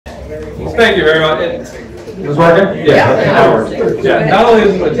Thank you very much. Is this working? Yeah. Not only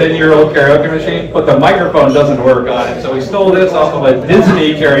is it a 10-year-old karaoke machine, but the microphone doesn't work on it. So we stole this off of a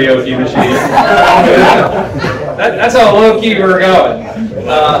Disney karaoke machine. That's how low-key we're going.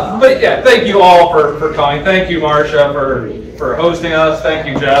 But yeah, thank you all for coming. Thank you, Marcia, for hosting us. Thank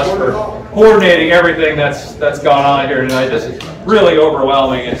you, Jess, for coordinating everything that's gone on here tonight. This is really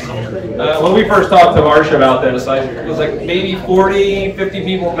overwhelming. When we first talked to Marcia about this, it was like maybe 40, 50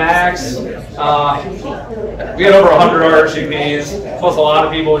 people max. We had over 100 RSVPs, plus a lot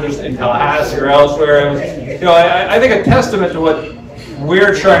of people just in Tallahassee or elsewhere. It was, I think a testament to what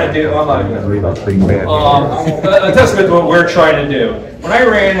we're trying to do. I'm not going to read about a testament to what we're trying to do. When I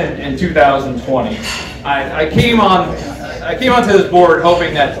ran in 2020, I came onto this board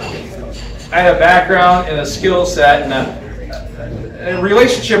hoping that I had a background and a skill set and a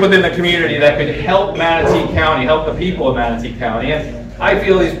relationship within the community that could help Manatee County, help the people of Manatee County. And I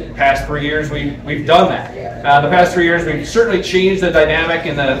feel these past 3 years we've done that. The past 3 years we've certainly changed the dynamic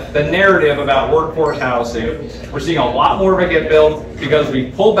and the narrative about workforce housing. We're seeing a lot more of it get built because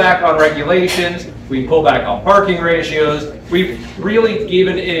we pulled back on regulations, we pulled back on parking ratios. We've really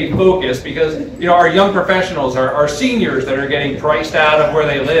given a focus because our young professionals, our seniors that are getting priced out of where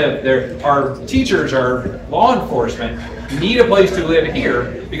they live, our teachers, our law enforcement need a place to live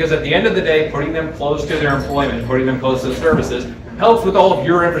here because at the end of the day, putting them close to their employment, putting them close to the services, helps with all of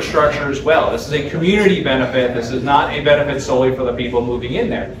your infrastructure as well. This is a community benefit. This is not a benefit solely for the people moving in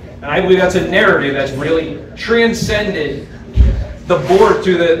there. And I believe that's a narrative that's really transcended the board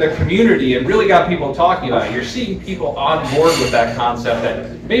to the community and really got people talking about it. You're seeing people on board with that concept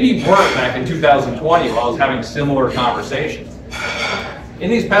that maybe weren't back in 2020 while I was having similar conversations. In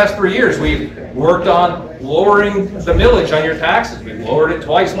these past 3 years, we've worked on lowering the millage on your taxes. We've lowered it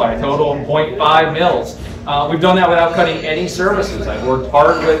twice by a total of 0.5 mils. We've done that without cutting any services. I've worked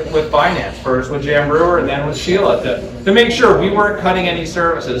hard with finance, first with Jan Brewer and then with Sheila to make sure we weren't cutting any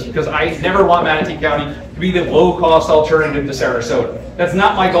services because I never want Manatee County to be the low-cost alternative to Sarasota. That's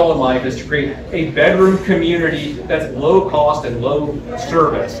not my goal in life, is to create a bedroom community that's low-cost and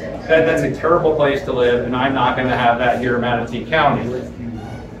low-service. That's a terrible place to live, and I'm not going to have that here in Manatee County.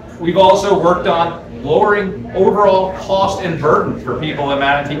 We've also worked on lowering overall cost and burden for people in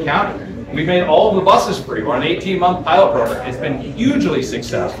Manatee County. We've made all of the buses free. We're on an 18-month pilot program. It's been hugely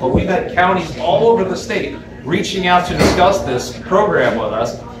successful. We've had counties all over the state reaching out to discuss this program with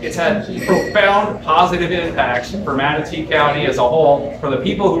us. It's had profound positive impacts for Manatee County as a whole, for the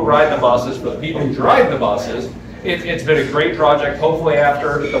people who ride the buses, for the people who drive the buses. It's been a great project. Hopefully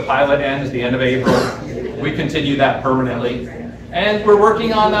after the pilot ends, the end of April, we continue that permanently. And we're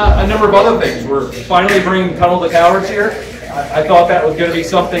working on a number of other things. We're finally bringing Tunnel to Towers here. I thought that was going to be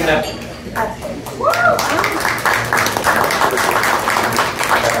something that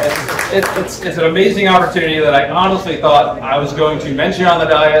it's an amazing opportunity that I honestly thought I was going to mention on the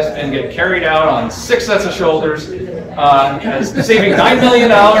dais and get carried out on 6 sets of shoulders, as saving $9 million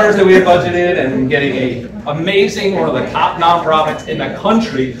that we had budgeted and getting an amazing, one of the top nonprofits in the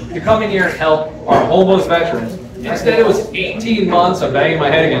country to come in here and help our homeless veterans. Instead, it was 18 months of banging my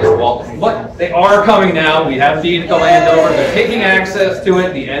head against the wall. But they are coming now. We have deeded the land over. They're taking access to it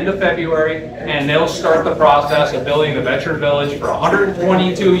at the end of February, and they'll start the process of building the Veteran Village for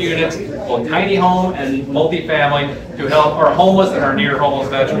 122 units, both tiny home and multifamily, to help our homeless and our near homeless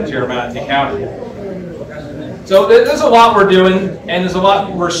veterans here in Manatee County. So there's a lot we're doing, and there's a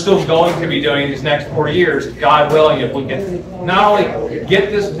lot we're still going to be doing these next 4 years, God willing, if we can not only get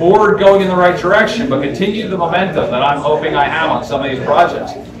this board going in the right direction, but continue the momentum that I'm hoping I have on some of these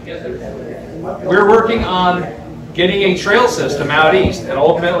projects. We're working on getting a trail system out east and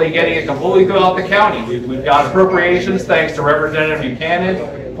ultimately getting it completely throughout the county. We've got appropriations, thanks to Representative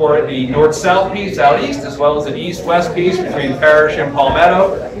Buchanan, for the north-south piece out east, as well as an east-west piece between Parish and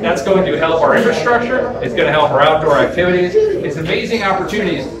Palmetto. That's going to help our infrastructure. It's going to help our outdoor activities. It's amazing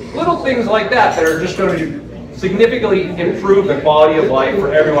opportunities, little things like that that are just going to significantly improve the quality of life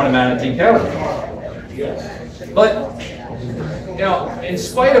for everyone in Manatee County. But, in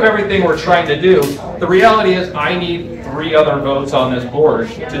spite of everything we're trying to do, the reality is I need 3 other votes on this board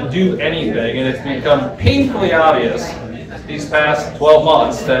to do anything, and it's become painfully obvious these past 12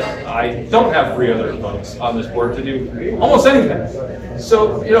 months that I don't have 3 other votes on this board to do almost anything.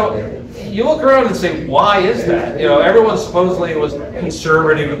 So, you look around and say, why is that? Everyone supposedly was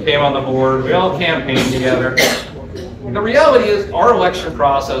conservative who came on the board. We all campaigned together. The reality is our election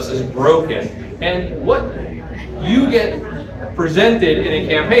process is broken, and what you get presented in a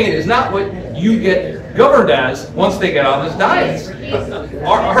campaign is not what you get governed as once they get on this dais.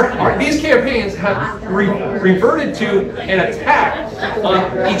 These campaigns have reverted to an attack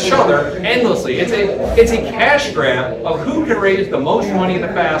on each other endlessly. It's a cash grab of who can raise the most money the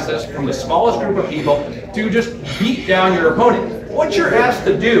fastest from the smallest group of people to just beat down your opponent. What you're asked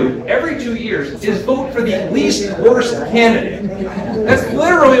to do every 2 years is vote for the least worst candidate. That's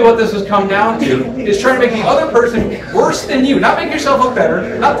literally what this has come down to, is trying to make the other person worse than you. Not make yourself look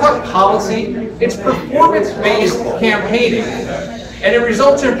better, not talk policy. It's performance-based campaigning. And it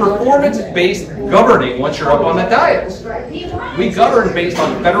results in performance-based governing once you're up on the dais. We govern based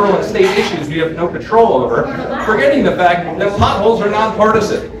on federal and state issues we have no control over, forgetting the fact that potholes are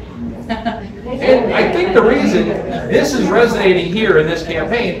nonpartisan. And I think the reason this is resonating here in this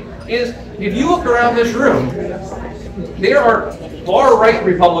campaign is, if you look around this room, there are far-right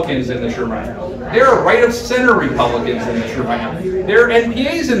Republicans in this room right now. There are right-of-center Republicans in this room right now. There are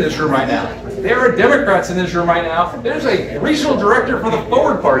NPAs in this room right now. There are Democrats in this room right now. There's a regional director for the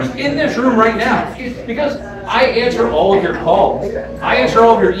Forward Party in this room right now. Because I answer all of your calls. I answer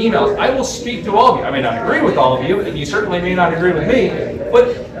all of your emails. I will speak to all of you. I may not agree with all of you, and you certainly may not agree with me,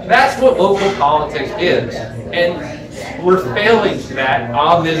 but that's what local politics is. And we're failing to that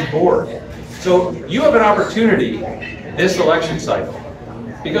on this board. So you have an opportunity this election cycle,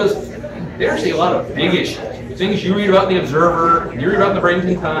 because there's a lot of big issues, things you read about in the Observer, you read about in the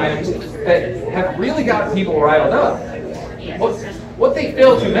Bradenton Times, that have really got people riled up. What they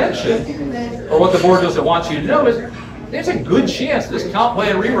fail to mention, or what the board doesn't want you to know, is there's a good chance this comp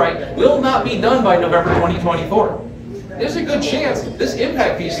plan rewrite will not be done by November 2024. There's a good chance this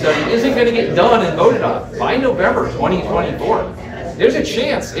impact fee study isn't going to get done and voted on by November 2024. There's a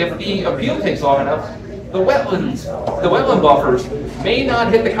chance, if the appeal takes long enough, the wetland buffers may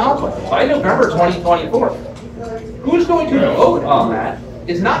not hit the comp plan by November 2024. Who's going to vote on that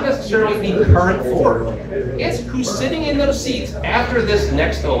is not necessarily the current board. It's who's sitting in those seats after this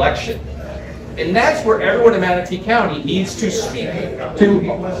next election. And that's where everyone in Manatee County needs to speak to.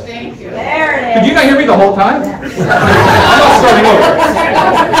 Thank you. There it is. Did you not hear me the whole time? I'm not starting over.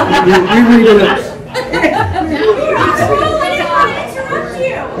 Reread it.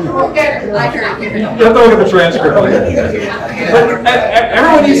 I heard you. You have to look at the transcript. But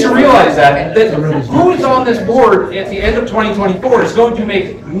everyone needs to realize that who's on this board at the end of 2024 is going to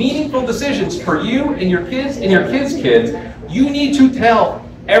make meaningful decisions for you and your kids and your kids' kids. You need to tell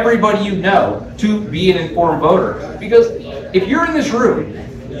everybody you know to be an informed voter. Because if you're in this room,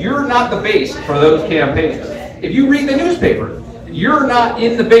 you're not the base for those campaigns. If you read the newspaper, you're not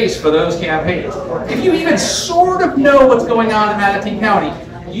in the base for those campaigns. If you even sort of know what's going on in Manatee County,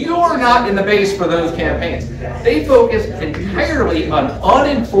 you're not in the base for those campaigns. They focus entirely on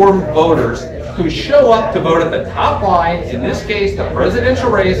uninformed voters who show up to vote at the top line, in this case, the presidential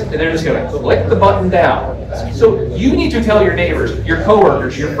race, and they're just going to click the button down. So you need to tell your neighbors, your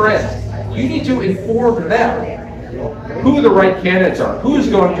coworkers, your friends, you need to inform them who the right candidates are, who's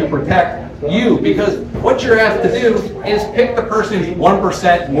going to protect you, because what you're asked to do is pick the person who's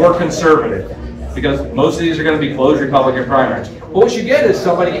 1% more conservative, because most of these are going to be closed Republican primaries. But what you get is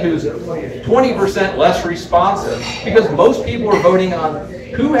somebody who's 20% less responsive, because most people are voting on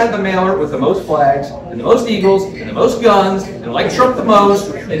who had the mailer with the most flags, and the most eagles, and the most guns, and like Trump the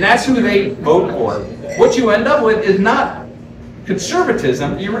most, and that's who they vote for. What you end up with is not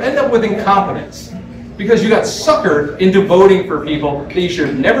conservatism, you end up with incompetence. Because you got suckered into voting for people that you should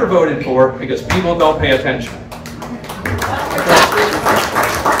have never voted for, because people don't pay attention.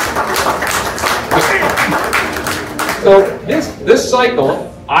 So this cycle,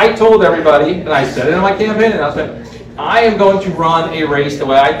 I told everybody, and I said it in my campaign announcement, I am going to run a race the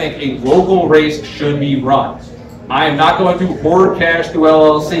way I think a local race should be run. I am not going to hoard cash through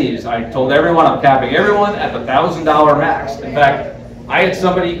LLCs. I told everyone I'm capping everyone at the $1,000 max. In fact, I had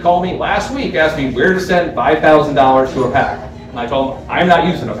somebody call me last week, ask me where to send $5,000 to a PAC. And I told them, I'm not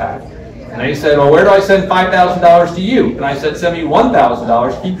using a PAC. And they said, well, where do I send $5,000 to you? And I said, send me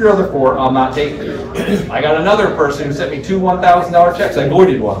 $1,000, keep your other $4, I'll not take it. I got another person who sent me 2 $1,000 checks, I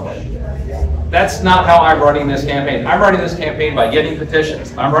voided one of them. That's not how I'm running this campaign. I'm running this campaign by getting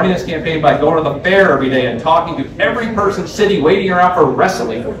petitions. I'm running this campaign by going to the fair every day and talking to every person sitting, waiting around for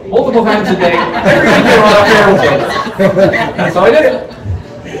wrestling multiple times a day, every weekend on a fair weekend. And so I did it.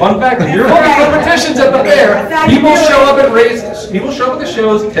 Fun fact, if you're looking for petitions at the fair, people show up at the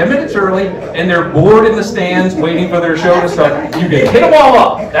shows 10 minutes early, and they're bored in the stands waiting for their show to start. You can hit them all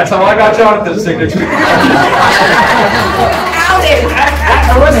up. That's how I got Jonathan's signature.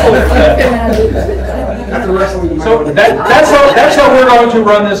 So that's how we're going to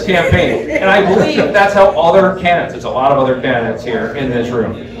run this campaign. And I believe that's how other candidates, there's a lot of other candidates here in this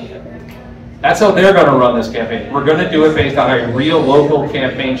room. That's how they're going to run this campaign. We're going to do it based on how a real local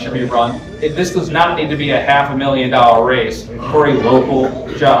campaign should be run. This does not need to be a $500,000 race for a local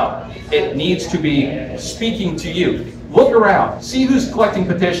job. It needs to be speaking to you. Look around. See who's collecting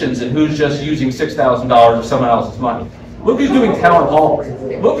petitions and who's just using $6,000 of someone else's money. Look who's doing town halls.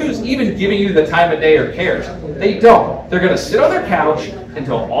 Look who's even giving you the time of day or cares. They don't. They're going to sit on their couch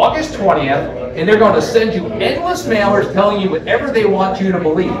until August 20th, and they're going to send you endless mailers telling you whatever they want you to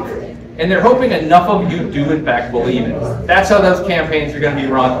believe. And they're hoping enough of you do in fact believe it. That's how those campaigns are going to be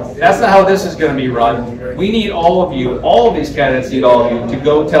run. That's not how this is going to be run. We need all of you, all of these candidates need all of you to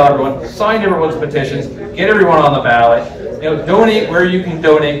go tell everyone, sign everyone's petitions, get everyone on the ballot. Donate where you can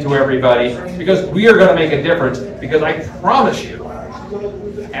donate to everybody, because we are going to make a difference. Because I promise you,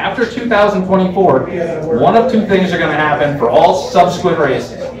 after 2024, one of two things are going to happen for all subsequent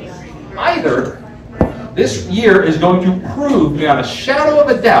races. Either this year is going to prove beyond a shadow of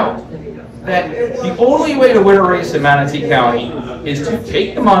a doubt that the only way to win a race in Manatee County is to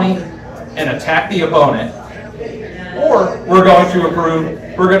take the money and attack the opponent, or we're going to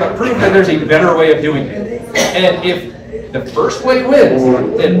prove that there's a better way of doing it. And if the first way wins,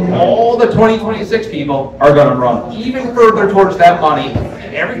 then all the 2026 people are going to run even further towards that money.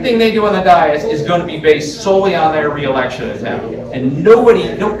 Everything they do on the dais is going to be based solely on their re-election attempt. And no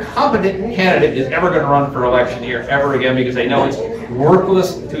competent candidate is ever going to run for election here ever again, because they know it's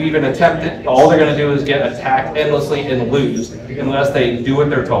worthless to even attempt it. All they're going to do is get attacked endlessly and lose unless they do what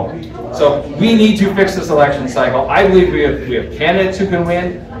they're told. So we need to fix this election cycle. I believe we have candidates who can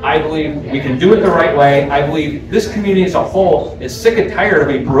win. I believe we can do it the right way. I believe this community as a whole is sick and tired of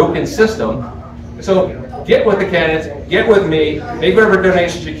a broken system. So get with the candidates, get with me, make whatever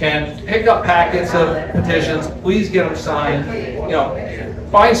donations you can, pick up packets of petitions, please get them signed.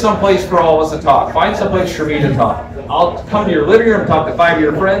 Find some place for all of us to talk. Find some place for me to talk. I'll come to your living room and talk to 5 of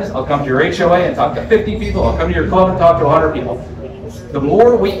your friends. I'll come to your HOA and talk to 50 people. I'll come to your club and talk to 100 people. The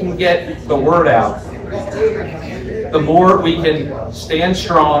more we can get the word out, the more we can stand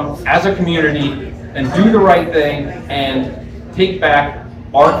strong as a community and do the right thing and take back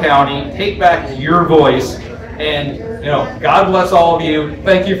our county, take back your voice, and God bless all of you.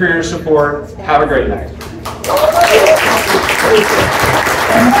 Thank you for your support. Have a great night.